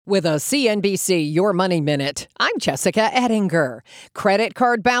With a CNBC Your Money Minute, I'm Jessica Ettinger. Credit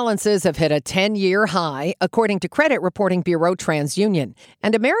card balances have hit a 10-year high, according to credit reporting bureau TransUnion.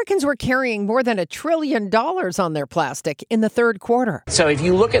 And Americans were carrying more than $1 trillion on their plastic in the third quarter. So if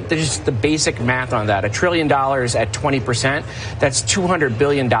you look at just the basic math on that, $1 trillion at 20%, that's $200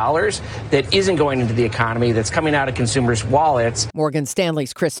 billion that isn't going into the economy, that's coming out of consumers' wallets. Morgan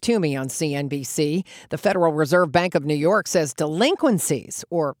Stanley's Chris Toomey on CNBC. The Federal Reserve Bank of New York says delinquencies,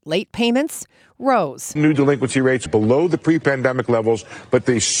 or late payments, rose. New delinquency rates below the pre-pandemic levels, but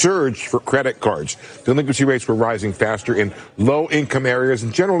they surged for credit cards. Delinquency rates were rising faster in low-income areas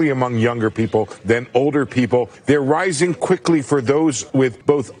and generally among younger people than older people. They're rising quickly for those with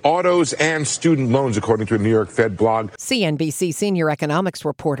both autos and student loans, according to a New York Fed blog. CNBC senior economics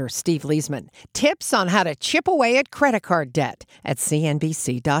reporter Steve Leisman. Tips on how to chip away at credit card debt at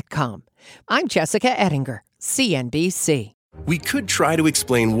CNBC.com. I'm Jessica Ettinger, CNBC. We could try to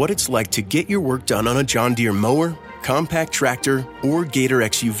explain what it's like to get your work done on a John Deere mower, compact tractor, or Gator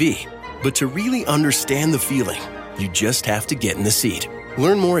XUV. But to really understand the feeling, you just have to get in the seat.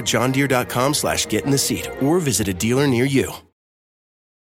 Learn more at johndeere.com/get-in-the-seat or visit a dealer near you.